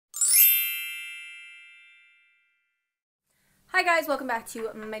Hi guys, welcome back to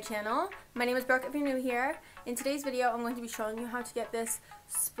my channel. My name is Brooke if you're new here. In today's video, I'm going to be showing you how to get this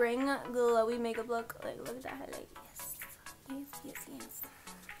spring glowy makeup look. Like, look at that highlight. Yes.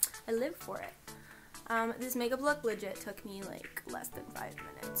 I live for it. This makeup look legit took me like less than 5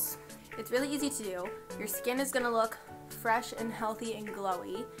 minutes. It's really easy to do. Your skin is going to look fresh and healthy and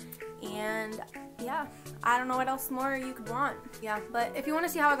glowy. And yeah, I don't know what else more you could want. Yeah, but if you want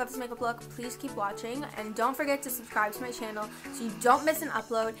to see how I got this makeup look, please keep watching. And don't forget to subscribe to my channel so you don't miss an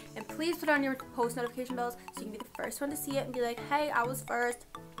upload. And please put on your post notification bells so you can be the first one to see it and be like, hey, I was first.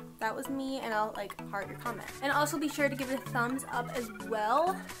 That was me. And I'll like heart your comment. And also be sure to give it a thumbs up as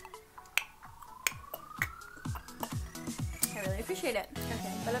well. I really appreciate it.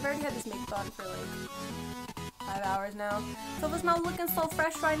 Okay, but I've already had this makeup on for like 5 hours now. So if it's not looking so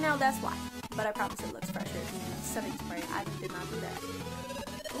fresh right now, that's why. But I promise it looks fresher. Setting spray, I did not do that.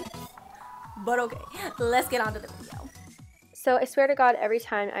 Oops. But okay, let's get on to the video. So I swear to God, every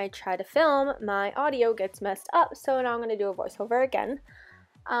time I try to film, my audio gets messed up. So now I'm going to do a voiceover again.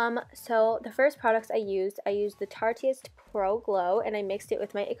 So the first products I used the Tarteist Pro Glow, and I mixed it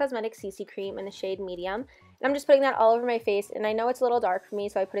with my It Cosmetics CC cream in the shade medium. And I'm just putting that all over my face, and I know it's a little dark for me,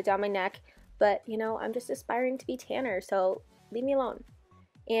 so I put it down my neck. But, you know, I'm just aspiring to be tanner, so leave me alone.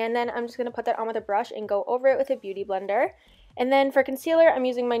 And then I'm just going to put that on with a brush and go over it with a beauty blender. And then for concealer, I'm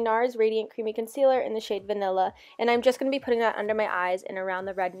using my NARS Radiant Creamy Concealer in the shade Vanilla. And I'm just going to be putting that under my eyes and around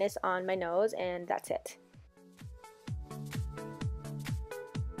the redness on my nose, and that's it.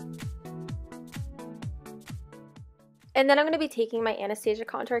 And then I'm going to be taking my Anastasia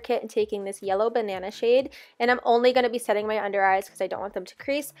contour kit and taking this yellow banana shade, and I'm only going to be setting my under eyes because I don't want them to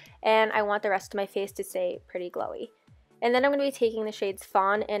crease, and I want the rest of my face to stay pretty glowy. And then I'm going to be taking the shades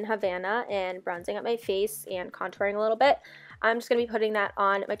Fawn and Havana and bronzing up my face and contouring a little bit. I'm just going to be putting that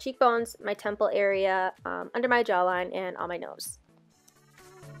on my cheekbones, my temple area, under my jawline, and on my nose.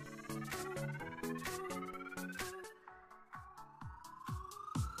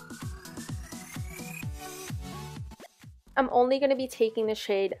 I'm only going to be taking the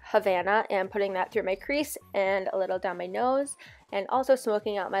shade Havana and putting that through my crease and a little down my nose, and also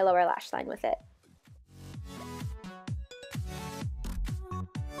smoking out my lower lash line with it.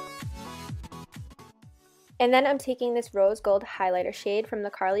 And then I'm taking this rose gold highlighter shade from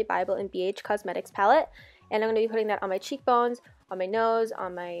the Carli, Bybel, and BH Cosmetics palette, and I'm going to be putting that on my cheekbones, on my nose,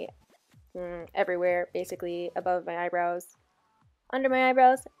 on my everywhere, basically above my eyebrows, under my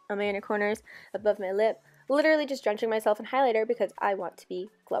eyebrows, on my inner corners, above my lip. Literally just drenching myself in highlighter because I want to be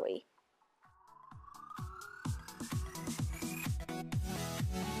glowy.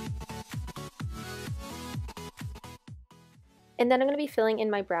 And then I'm going to be filling in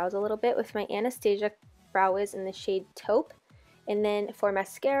my brows a little bit with my Anastasia Brow Wiz in the shade Taupe. And then for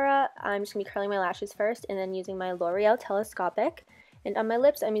mascara, I'm just going to be curling my lashes first and then using my L'Oreal Telescopic. And on my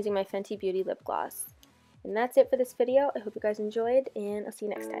lips, I'm using my Fenty Beauty lip gloss. And that's it for this video. I hope you guys enjoyed, and I'll see you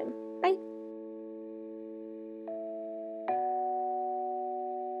next time. Bye!